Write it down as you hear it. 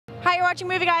Hi, you're watching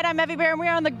Movie Guide. I'm Baehr, and we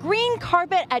are on the green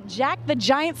carpet at Jack the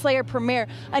Giant Slayer premiere,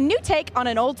 a new take on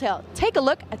an old tale. Take a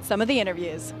look at some of the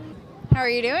interviews. How are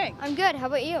you doing? I'm good. How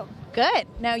about you? Good.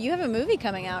 Now, you have a movie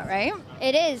coming out, right?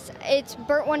 It is. It's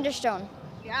Burt Wonderstone.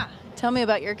 Yeah. Tell me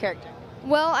about your character.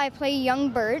 Well, I play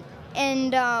young Burt,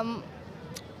 and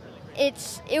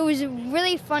it was a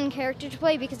really fun character to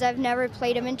play because I've never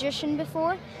played a magician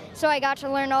before. So I got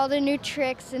to learn all the new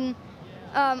tricks, and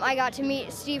I got to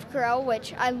meet Steve Carell,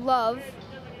 which I love,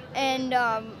 and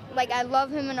I love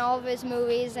him in all of his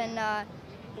movies, and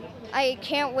I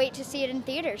can't wait to see it in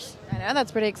theaters. I know,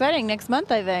 that's pretty exciting. Next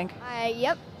month, I think.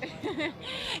 Yep.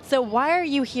 So why are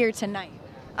you here tonight?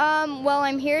 Well,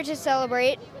 I'm here to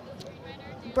celebrate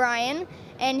Brian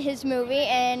and his movie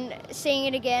and seeing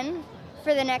it again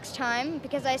for the next time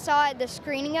because I saw the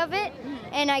screening of it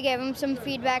and I gave him some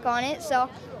feedback on it. So,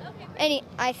 and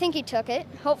I think he took it.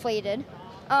 Hopefully he did.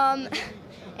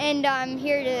 And I'm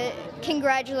here to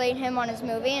congratulate him on his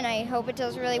movie, and I hope it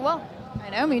does really well. I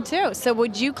know, me too. So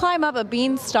would you climb up a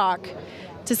beanstalk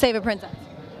to save a princess?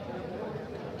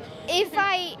 If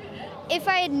I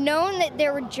had known that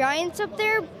there were giants up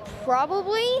there,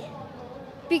 probably,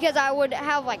 because I would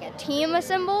have like a team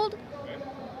assembled,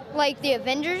 like the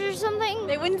Avengers or something.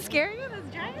 They wouldn't scare you,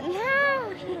 those giants?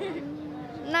 No.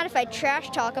 Not if I trash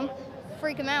talk them,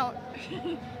 freak them out.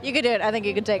 You could do it. I think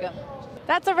you could take them.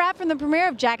 That's a wrap from the premiere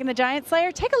of Jack and the Giant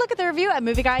Slayer. Take a look at the review at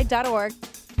movieguide.org.